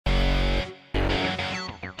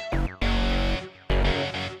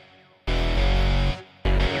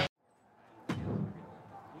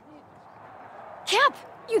Cap,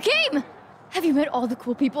 you came! Have you met all the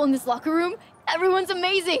cool people in this locker room? Everyone's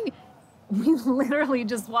amazing! We literally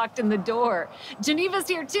just walked in the door. Geneva's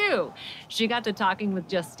here too. She got to talking with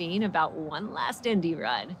Justine about one last indie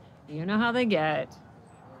run. You know how they get.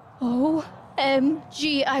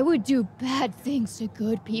 OMG, I would do bad things to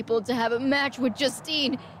good people to have a match with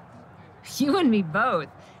Justine. You and me both,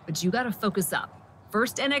 but you gotta focus up.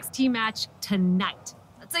 First NXT match tonight.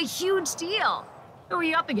 That's a huge deal. Who are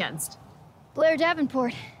you up against? Blair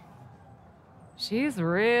Davenport. She's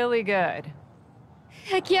really good.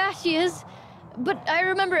 Heck yeah, she is. But I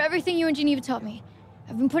remember everything you and Geneva taught me.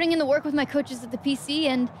 I've been putting in the work with my coaches at the PC,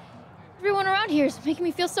 and everyone around here is making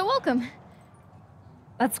me feel so welcome.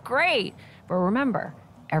 That's great. But remember,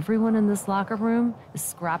 everyone in this locker room is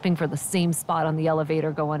scrapping for the same spot on the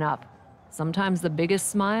elevator going up. Sometimes the biggest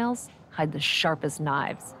smiles hide the sharpest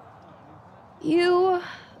knives. You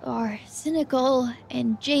are cynical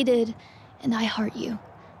and jaded, and I heart you.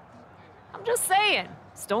 I'm just saying,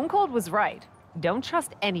 Stone Cold was right. Don't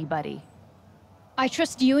trust anybody. I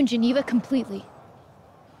trust you and Geneva completely.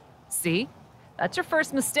 See? That's your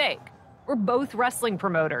first mistake. We're both wrestling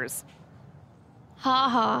promoters. Ha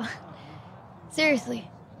ha. Seriously,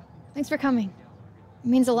 thanks for coming. It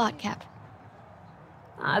means a lot, Cap.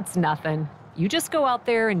 That's nothing. You just go out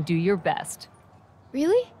there and do your best.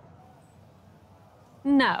 Really?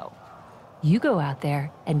 No. You go out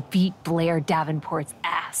there and beat Blair Davenport's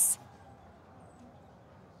ass.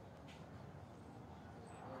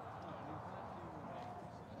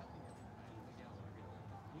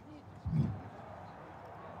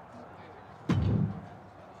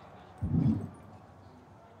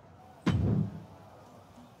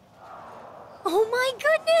 Oh my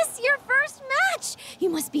goodness, your first match! You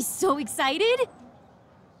must be so excited!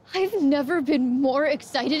 I've never been more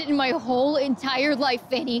excited in my whole entire life,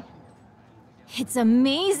 Fanny. It's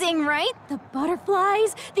amazing, right? The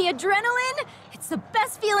butterflies, the adrenaline. It's the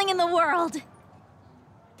best feeling in the world.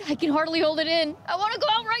 I can hardly hold it in. I want to go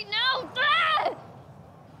out right now! Ah!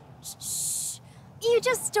 Shh. You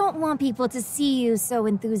just don't want people to see you so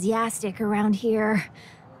enthusiastic around here.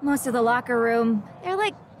 Most of the locker room, they're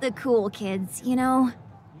like the cool kids, you know?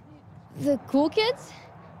 The cool kids?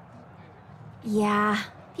 Yeah,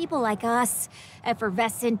 people like us,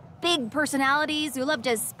 effervescent, big personalities who love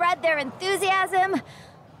to spread their enthusiasm.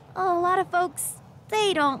 A lot of folks,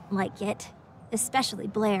 they don't like it, especially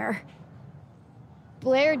Blair.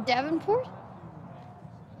 Blair Davenport?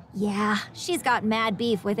 Yeah, she's got mad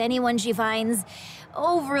beef with anyone she finds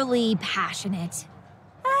overly passionate.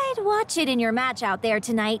 I'd watch it in your match out there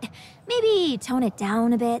tonight. Maybe tone it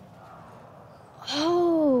down a bit.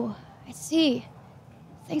 Oh, I see.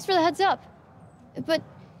 Thanks for the heads up. But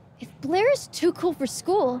if Blair is too cool for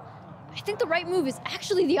school, I think the right move is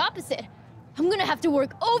actually the opposite. I'm gonna have to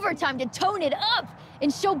work overtime to tone it up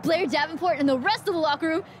and show Blair Davenport and the rest of the locker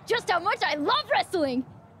room just how much I love wrestling.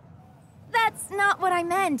 That's not what I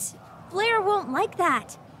meant. Blair won't like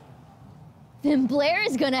that. Then Blair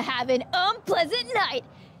is gonna have an unpleasant night.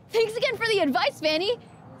 Thanks again for the advice, Fanny.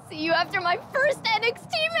 See you after my first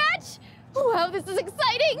NXT match. Wow, this is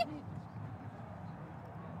exciting.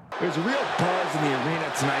 There's a real buzz in the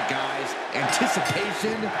arena tonight, guys.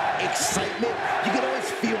 Anticipation, excitement. You can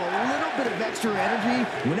always feel a little bit of extra energy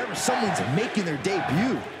whenever someone's making their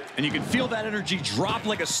debut. And you can feel that energy drop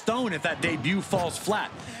like a stone if that debut falls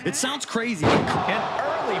flat. It sounds crazy. An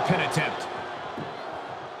early pin attempt.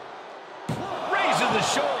 Raises the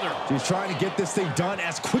shoulder. She's trying to get this thing done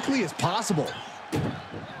as quickly as possible.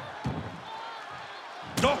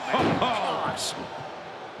 Oh, gosh.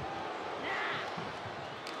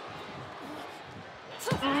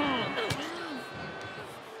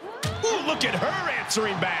 Ooh, look at her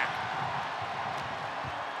answering back.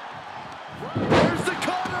 There's the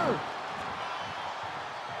cutter.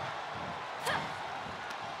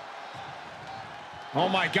 Oh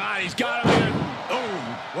my God, he's got him in.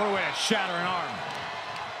 Oh, what a way to shatter an arm.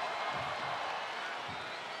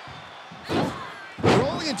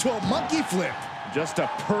 Rolling into a monkey flip. Just a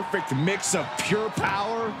perfect mix of pure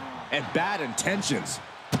power and bad intentions.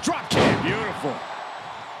 Drop kick, beautiful.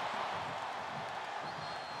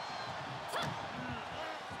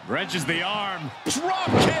 Wrenches the arm. Drop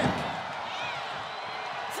kick.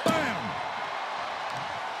 Bam.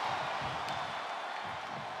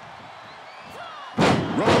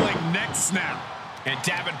 Rolling neck snap. And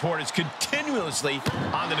Davenport is continuously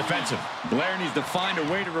on the defensive. Blair needs to find a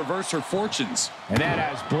way to reverse her fortunes. And that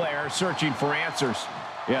has Blair searching for answers.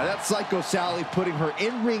 Yeah, that's Psycho Sally putting her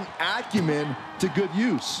in-ring acumen to good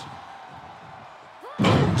use.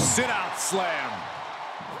 Ooh, sit-out slam.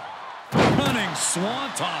 Running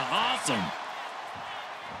swanton, awesome.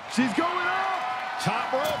 She's going up.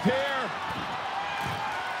 Top rope here.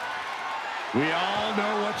 We all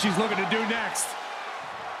know what she's looking to do next.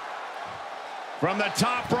 From the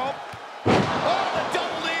top rope. Oh, the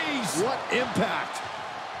double knees. What impact.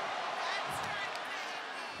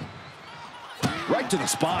 Right to the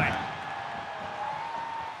spine.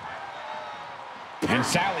 And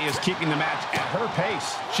Sally is keeping the match at her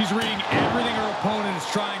pace. She's reading everything her opponent is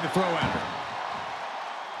trying to throw at her.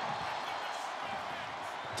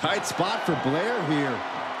 Tight spot for Blair here.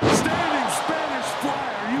 Standing Spanish fly.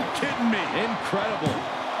 Are you kidding me? Incredible.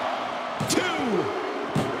 2.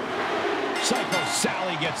 Psycho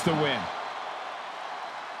Sally gets the win.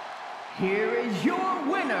 Here is your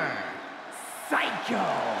winner, Psycho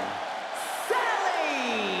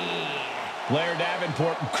Sally! Blair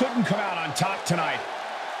Davenport couldn't come out on top tonight.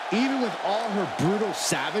 Even with all her brutal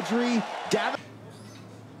savagery,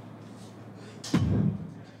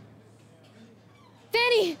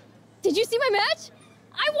 Fanny, did you see my match?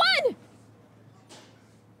 I won!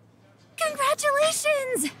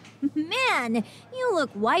 Congratulations! Man, you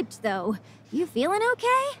look wiped, though. You feeling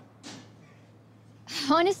okay?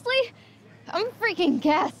 Honestly, I'm freaking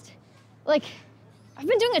gassed. Like, I've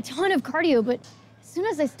been doing a ton of cardio, but as soon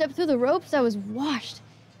as I stepped through the ropes, I was washed.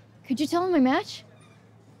 Could you tell him my match?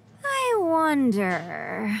 I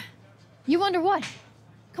wonder... You wonder what?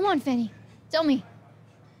 Come on, Fanny. Tell me.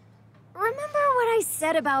 Remember what I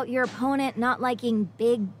said about your opponent not liking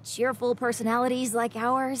big, cheerful personalities like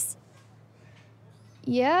ours?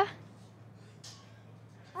 Yeah?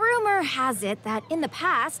 Rumor has it that in the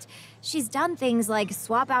past, she's done things like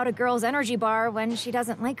swap out a girl's energy bar when she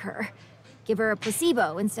doesn't like her. Give her a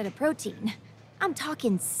placebo instead of protein. I'm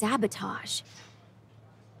talking sabotage.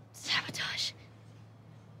 Sabotage.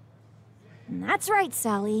 That's right,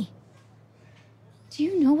 Sally. Do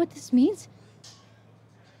you know what this means?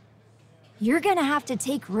 You're gonna have to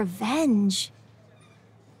take revenge.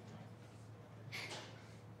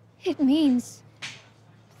 It means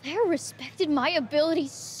Blair respected my ability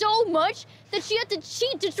so much that she had to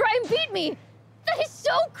cheat to try and beat me. That is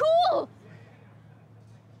so cool!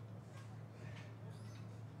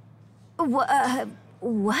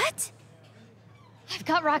 What? I've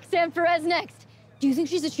got Roxanne Perez next. Do you think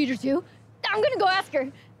she's a cheater too? I'm gonna go ask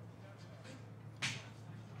her.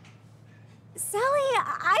 Sally,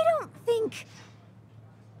 I don't think...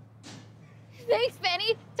 Thanks,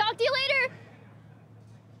 Fanny. Talk to you later.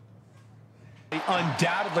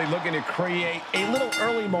 Undoubtedly looking to create a little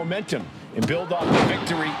early momentum and build off the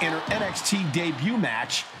victory in her NXT debut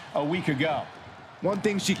match a week ago. one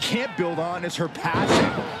thing she can't build on is her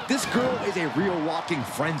passion. This girl is a real walking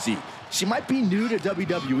frenzy. She might be new to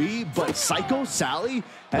WWE, but Psycho Sally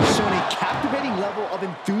has shown a captivating level of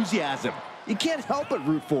enthusiasm. You can't help but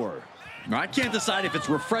root for her. I can't decide if it's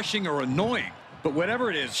refreshing or annoying, but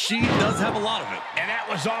whatever it is, she does have a lot of it. And that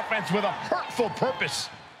was offense with a hurtful purpose.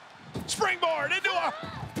 Springboard into a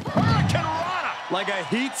Hurricane Rana. Like a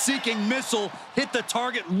heat-seeking missile, hit the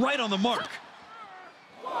target right on the mark.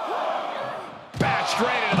 Back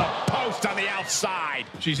straight into the post on the outside.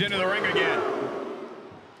 She's into the ring again.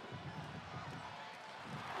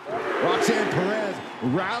 Roxanne Perez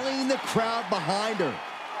rallying the crowd behind her.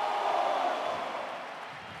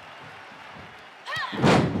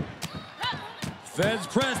 Fez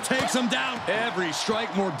press takes him down. Every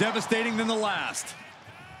strike more devastating than the last.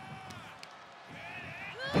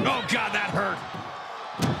 Oh, God, that hurt.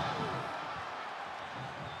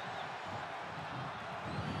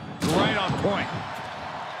 Right on point.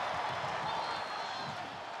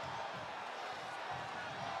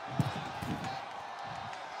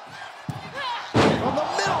 From the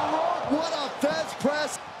middle rope, what a Fez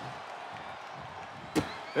press.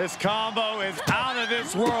 This combo is out of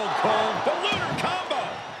this world, Cole. The lunar combo.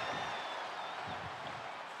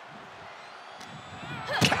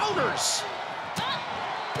 Counters.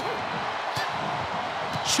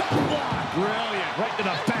 Shot block. Brilliant. Right to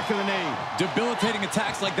the back of the knee. Debilitating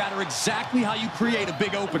attacks like that are exactly how you create a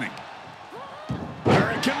big opening.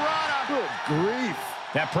 Hurricane Rana. Good grief.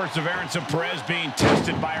 That perseverance of Perez being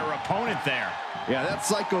tested by her opponent there. Yeah, that's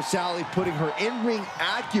Psycho Sally putting her in-ring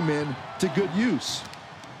acumen to good use.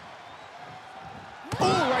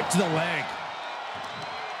 Oh, right to the leg.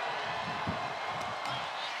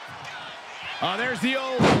 Oh, there's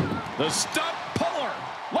the stump puller.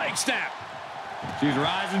 Leg snap. She's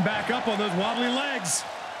rising back up on those wobbly legs.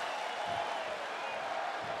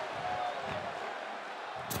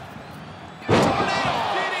 Tornado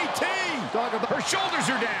DDT. Talk about her shoulders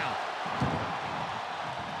are down.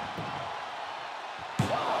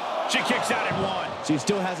 She kicks out at 1. She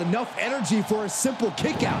still has enough energy for a simple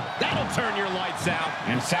kick out. That'll turn your lights out.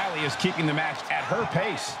 And Sally is keeping the match at her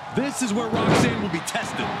pace. This is where Roxanne will be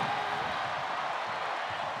tested.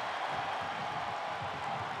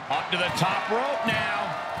 Up to the top rope now.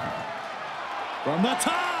 From the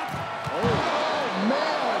top. Oh,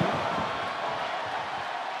 man.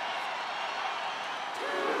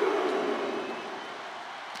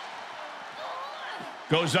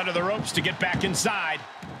 Goes under the ropes to get back inside.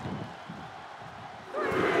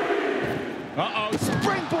 Uh-oh.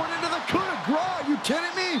 Springboard into the coup de grace. Are you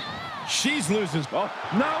kidding me? She's losing. Oh,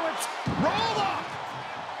 no, it's roll up.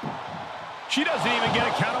 She doesn't even get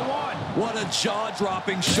a count of 1. What a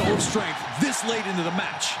jaw-dropping show of strength this late into the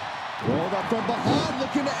match. Rolled up from behind,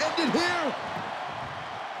 looking to end it here.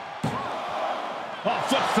 Oh,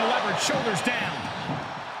 flips the leverage, shoulders down.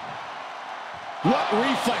 What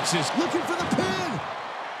reflexes? Looking for the pin.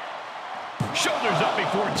 Shoulders up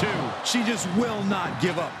before 2. She just will not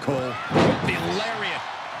give up, Cole. With the lariat.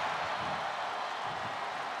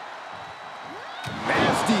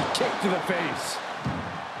 Nasty kick to the face.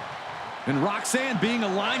 And Roxanne being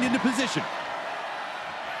aligned into position.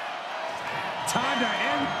 Time to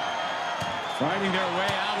end. Fighting their way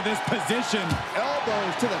out of this position.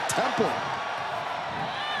 Elbows to the temple.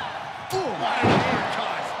 Ooh, what an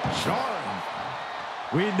uppercut. Jarring.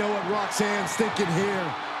 We know what Roxanne's thinking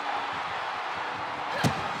here.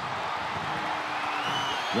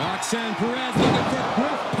 Roxanne Perez looking for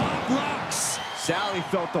Griff Pop Rocks. Sally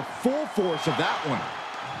felt the full force of that one.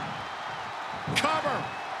 Cover.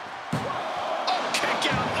 Oh,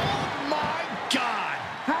 kick out. Oh, my God.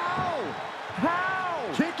 How?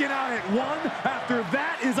 Kicking out at 1 after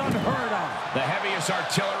that is unheard of. The heaviest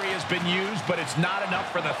artillery has been used, but it's not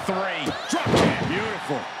enough for the 3. Drop kick.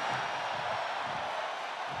 Beautiful.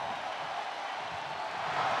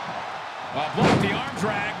 Blocked the arm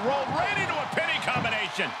drag, rolled right into a penny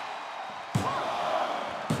combination.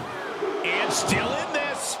 And still in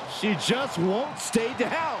this. She just won't stay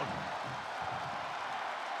down.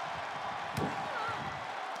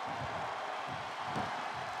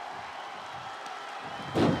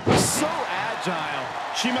 So agile.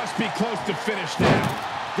 She must be close to finish now.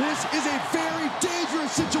 This is a very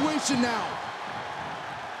dangerous situation now.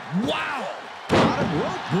 Wow. Bottom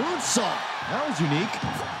rope moonsault. That was unique.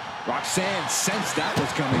 Roxanne sensed that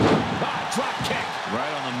was coming. Ah, drop kick.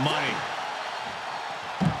 Right on the money.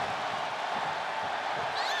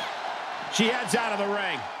 She heads out of the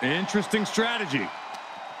ring. Interesting strategy.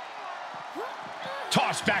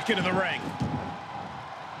 Tossed back into the ring.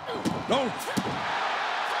 Oh.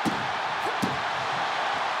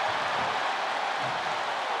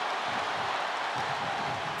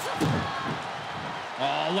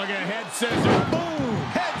 Oh, look at head scissors. Boom.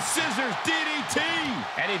 Head scissors DDT.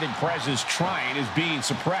 Anything Perez is trying is being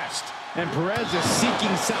suppressed. And Perez is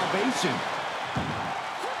seeking salvation.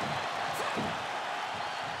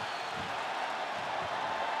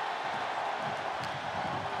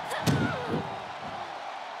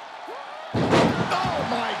 Oh,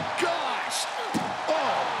 my gosh.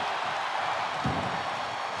 Oh.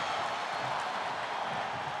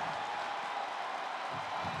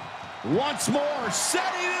 Once more,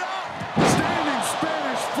 setting it up. Standing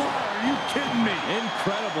Spanish fly. Are you kidding me?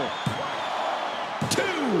 Incredible. 2.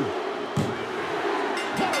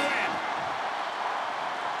 What a win.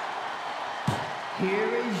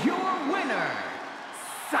 Here is your winner,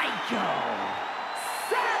 Psycho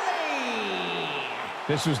Sally!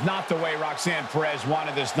 This was not the way Roxanne Perez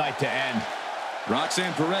wanted this night to end.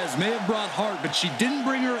 Roxanne Perez may have brought heart, but she didn't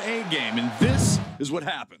bring her A game, and this is what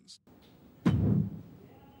happens.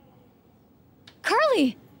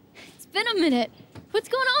 Carly! It's been a minute. What's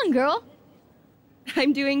going on, girl?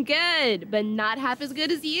 I'm doing good, but not half as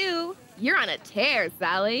good as you. You're on a tear,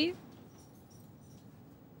 Sally.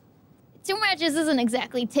 2 matches isn't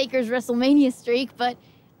exactly Taker's WrestleMania streak, but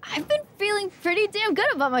I've been feeling pretty damn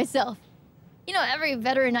good about myself. You know, every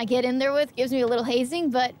veteran I get in there with gives me a little hazing,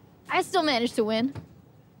 but I still managed to win.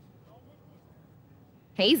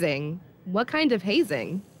 Hazing? What kind of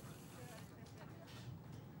hazing?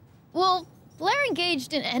 Well, Blair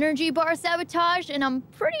engaged in energy bar sabotage, and I'm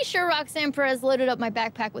pretty sure Roxanne Perez loaded up my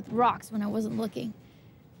backpack with rocks when I wasn't looking.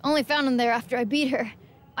 Only found them there after I beat her.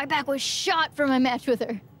 My back was shot from my match with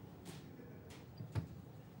her.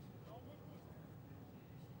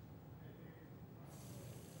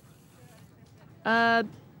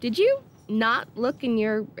 Did you not look in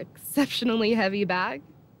your exceptionally heavy bag?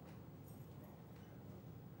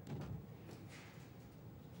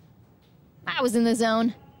 I was in the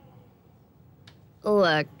zone.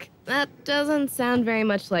 Look, that doesn't sound very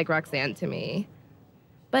much like Roxanne to me.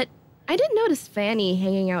 But I did notice Fanny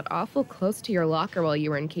hanging out awful close to your locker while you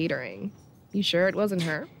were in catering. You sure it wasn't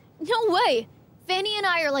her? No way! Fanny and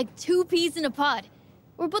I are like two peas in a pod.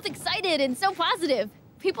 We're both excited and so positive.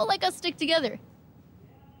 People like us stick together.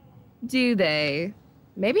 Do they?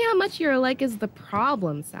 Maybe how much you're alike is the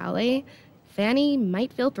problem, Sally. Fanny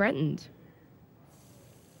might feel threatened.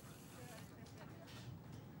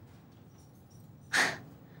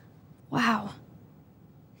 Wow.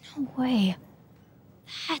 No way.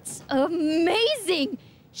 That's amazing!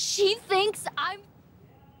 She thinks I'm...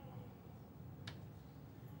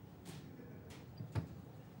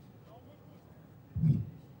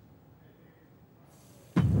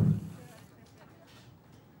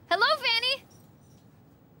 Hello, Fanny!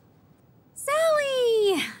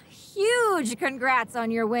 Sally! Huge congrats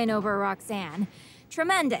on your win over Roxanne.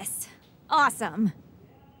 Tremendous. Awesome.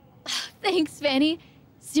 Thanks, Fanny.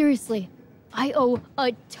 Seriously, I owe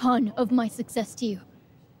a ton of my success to you.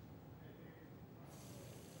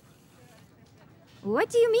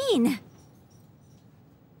 What do you mean?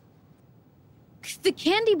 The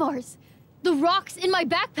candy bars, the rocks in my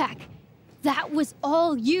backpack. That was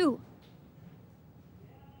all you.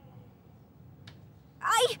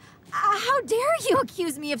 How dare you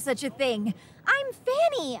accuse me of such a thing? I'm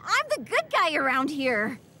Fanny. I'm the good guy around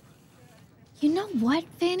here. You know what,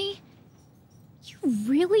 Fanny? You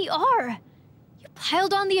really are. You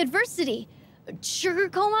piled on the adversity. Sugar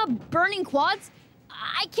coma, burning quads.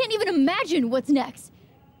 I can't even imagine what's next.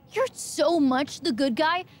 You're so much the good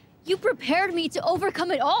guy, you prepared me to overcome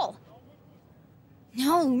it all.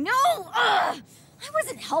 No! I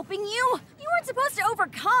wasn't helping you. You weren't supposed to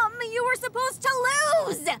overcome. You were supposed to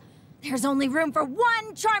lose. There's only room for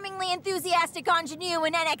one charmingly enthusiastic ingenue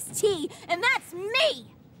in NXT, and that's me.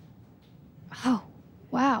 Oh,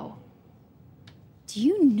 wow. Do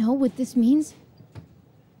you know what this means?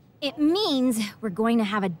 It means we're going to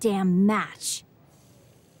have a damn match.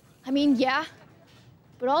 I mean, yeah,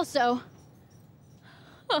 but also...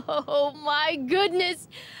 Oh my goodness!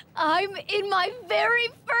 I'm in my very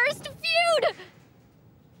first feud!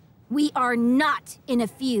 We are not in a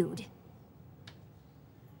feud.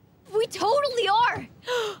 We totally are!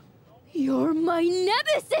 You're my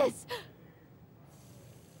nemesis!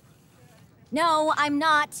 No, I'm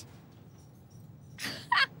not.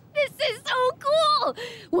 This is so cool!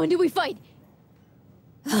 When do we fight?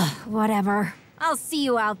 Whatever. I'll see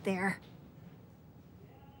you out there.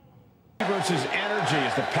 Versus energy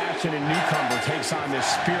as the passionate newcomer takes on this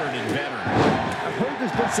spirited veteran. I've heard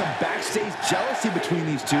there's been some backstage jealousy between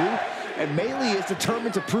these two, and Meilee is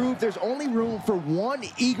determined to prove there's only room for one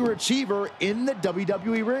eager achiever in the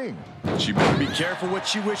WWE ring. She better be careful what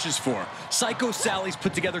she wishes for. Psycho Sally's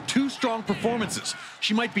put together two strong performances.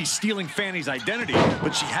 She might be stealing Fanny's identity,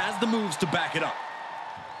 but she has the moves to back it up.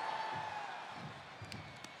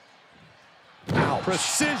 Ouch.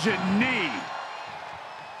 Precision knee.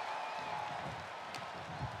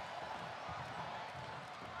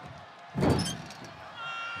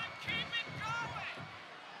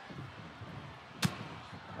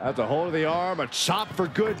 That's a hold of the arm, a chop for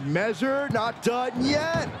good measure, not done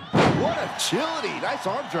yet. What agility, nice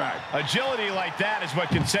arm drag. Agility like that is what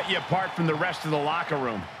can set you apart from the rest of the locker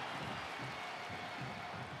room.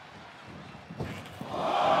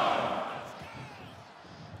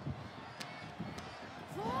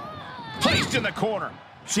 Placed in the corner.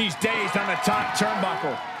 She's dazed on the top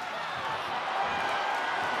turnbuckle.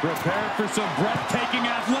 Prepare for some breathtaking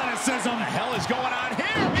athleticism. What the hell is going on here?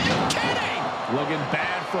 Are you kidding? Looking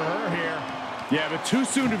bad for her here. Yeah, but too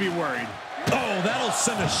soon to be worried. Oh, that'll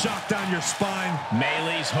send a shock down your spine.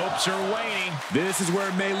 Meilee's hopes are waning. This is where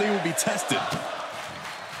Meilee will be tested.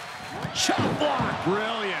 Chop block.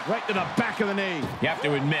 Brilliant. Right to the back of the knee. You have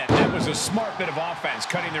to admit, that was a smart bit of offense,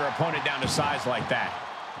 cutting their opponent down to size like that.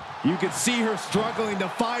 You can see her struggling to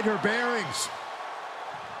find her bearings.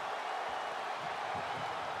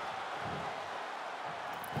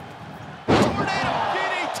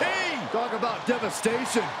 Talk about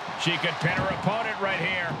devastation. She could pin her opponent right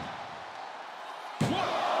here.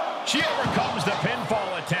 She overcomes the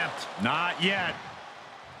pinfall attempt. Not yet.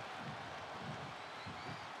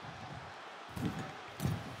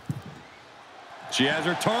 She has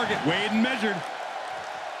her target weighed and measured.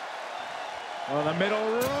 On the middle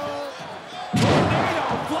row. Tornado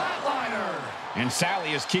flatliner. And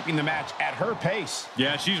Sally is keeping the match at her pace.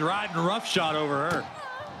 Yeah, she's riding roughshod over her.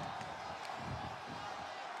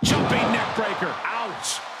 Jumping neckbreaker.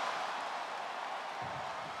 Ouch.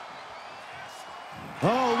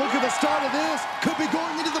 Oh, look at the start of this. Could be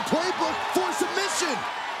going into the playbook for submission.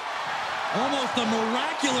 Almost a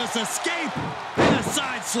miraculous escape and a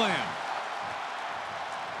side slam.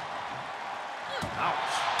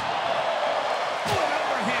 Ouch.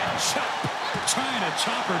 Trying to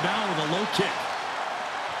chop her down with a low kick.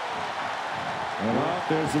 And up,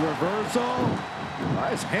 there's the reversal.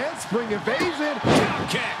 Nice handspring evasion. Down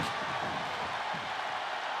kick.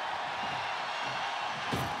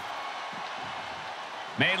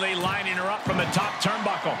 Meilee lining her up from the top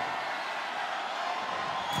turnbuckle.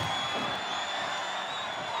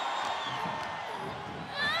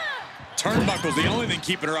 Turnbuckle's the only thing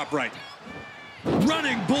keeping her upright.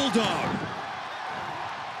 Running bulldog.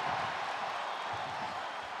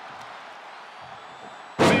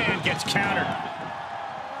 Fan gets countered.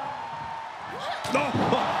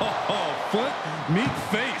 Oh, foot meet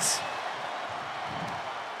face.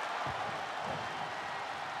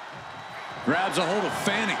 Grabs a hold of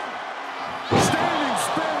Fanny. Standing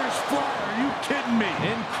Spanish fly. Are you kidding me?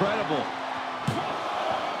 Incredible.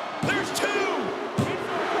 There's two.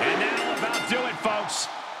 And that'll about do it, folks.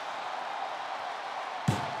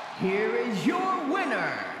 Here is your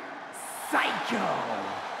winner, Psycho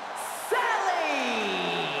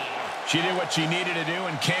Sally! She did what she needed to do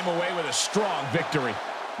and came away with a strong victory.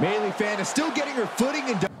 Meilee Fan is still getting her footing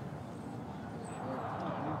and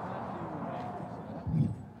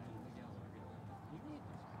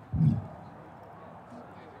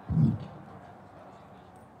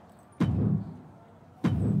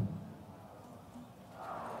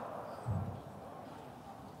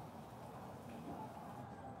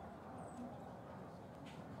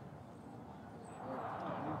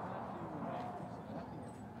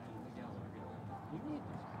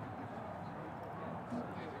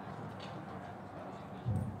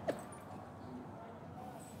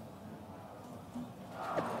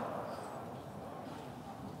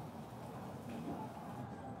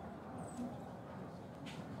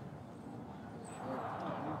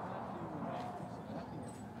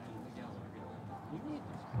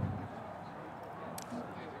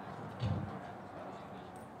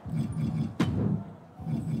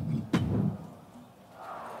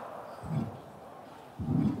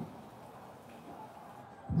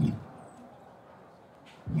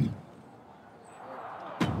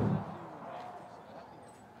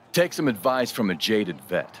Take some advice from a jaded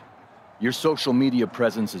vet. Your social media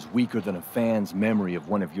presence is weaker than a fan's memory of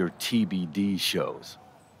one of your TBD shows.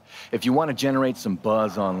 If you want to generate some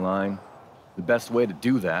buzz online, the best way to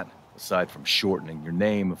do that, aside from shortening your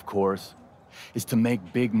name, of course, is to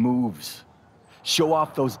make big moves. Show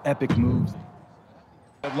off those epic moves.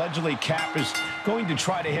 Allegedly, Cap is going to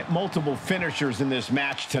try to hit multiple finishers in this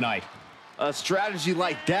match tonight. a strategy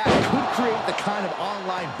like that could create the kind of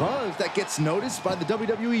online buzz that gets noticed by the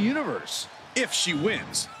WWE Universe. If she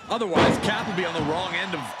wins. Otherwise, Cap will be on the wrong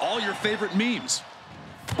end of all your favorite memes.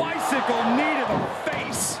 Bicycle knee to the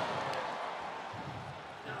face.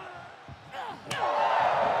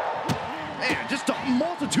 Man, just a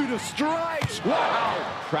multitude of strikes. Wow.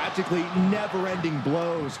 Practically never-ending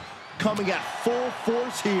blows coming at full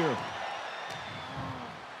force here.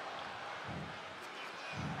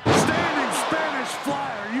 Standing Spanish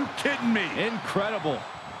fly, are you kidding me? Incredible.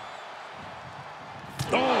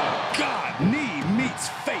 Oh, God, knee meets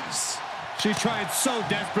face. She's trying so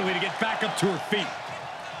desperately to get back up to her feet.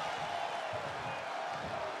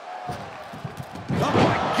 Oh,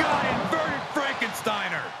 my God, inverted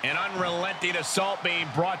Frankensteiner. An unrelenting assault being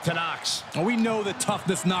brought to Nox. Oh, we know the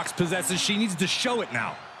toughness Nox possesses. She needs to show it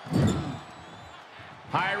now.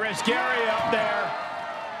 High-risk area up there.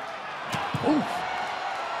 Oof.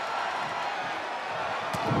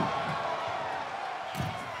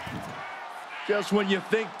 Just when you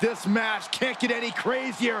think this match can't get any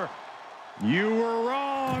crazier, you were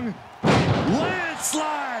wrong.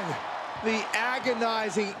 Landslide! The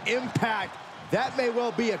agonizing impact. That may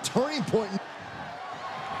well be a turning point.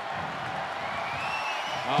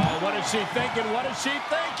 Oh, what is she thinking? What is she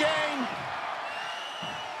thinking?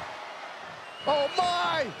 Oh,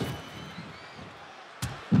 my!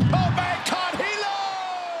 Oh, man, caught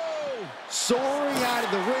Hilo! Soaring out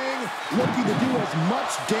of the ring, looking to do as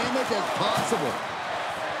much damage as possible.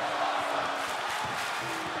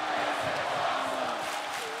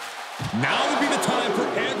 Now would be the time for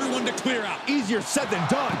everyone to clear out. Easier said than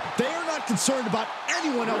done. They are not concerned about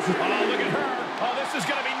anyone else's. Oh, look at her. Oh, this is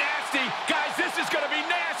going to be nasty. Guys, this is going to be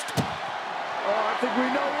nasty. Oh, I think we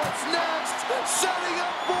know what's next. Setting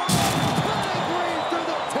up for a pedigree through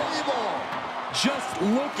the table. Just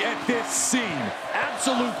look at this scene.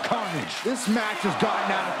 Absolute carnage. This match has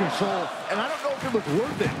gotten out of control, and I don't know if it was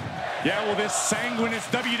worth it. Yeah, well, this sanguineous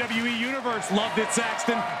WWE Universe loved it,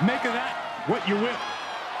 Saxton. Make of that what you will.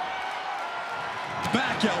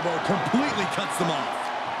 Back elbow completely cuts them off.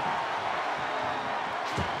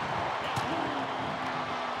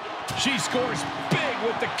 She scores big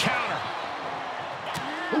with the counter.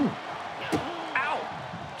 Ooh.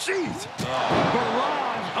 Nox.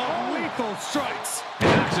 Barrage of lethal strikes. And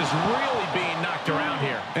Nox is really being knocked around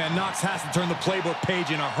here. And Nox has to turn the playbook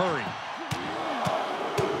page in a hurry.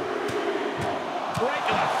 Right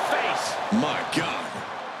in the face. My God.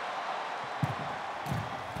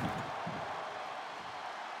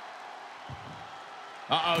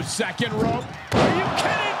 Uh-oh, second rope. Are you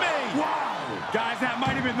kidding me? Wow. Guys, that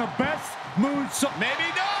might have been the best moonsault. Maybe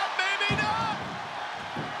not, maybe not.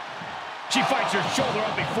 She fights her shoulder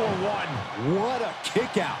up before one. What a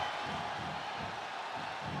kick out.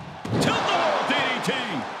 Tilt-the-world DDT.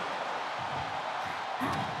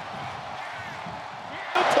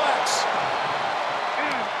 Suplex.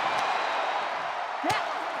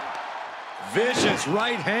 Vicious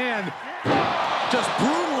right hand. Just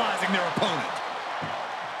brutalizing their opponent.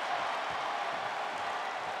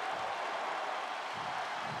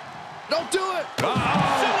 Don't do it.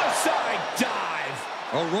 Suicide dive.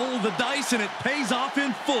 A roll of the dice, and it pays off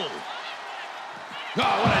in full.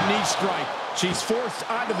 Oh, what a knee strike. She's forced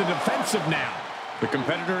onto the defensive now. The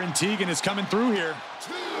competitor in Tegan is coming through here.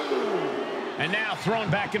 And now thrown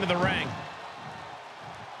back into the ring.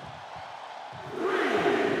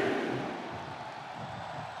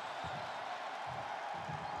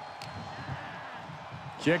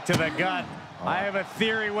 Kick to the gut. I have a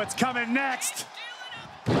theory what's coming next.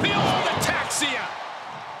 The old ataxia.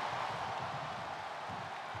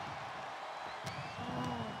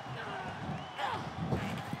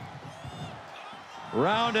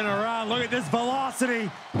 Round and around. Look at this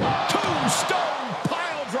velocity. Tombstone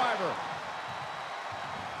pile driver.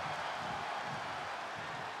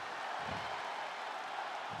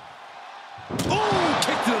 Ooh,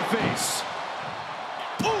 kick to the face.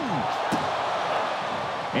 Ooh.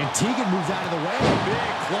 And Tegan moves out of the way.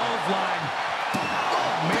 Big clothesline.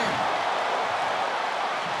 Oh, man.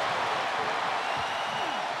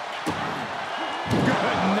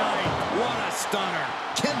 Good night. What a stunner.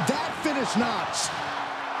 Can that finish Nox?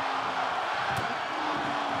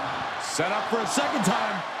 Set up for a second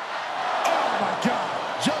time. Oh, my God.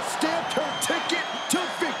 Just stamped her ticket to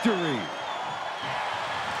victory.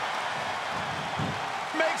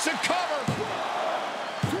 Makes a cover.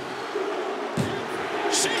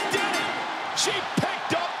 She did it. She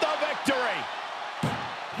picked up the victory.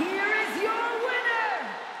 Here is your winner,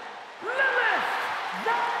 Lilith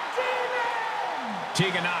the Demon!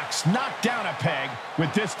 Tegan Nox knocked down a peg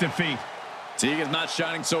with this defeat. Tegan's not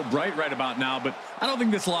shining so bright right about now, but I don't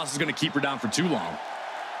think this loss is going to keep her down for too long.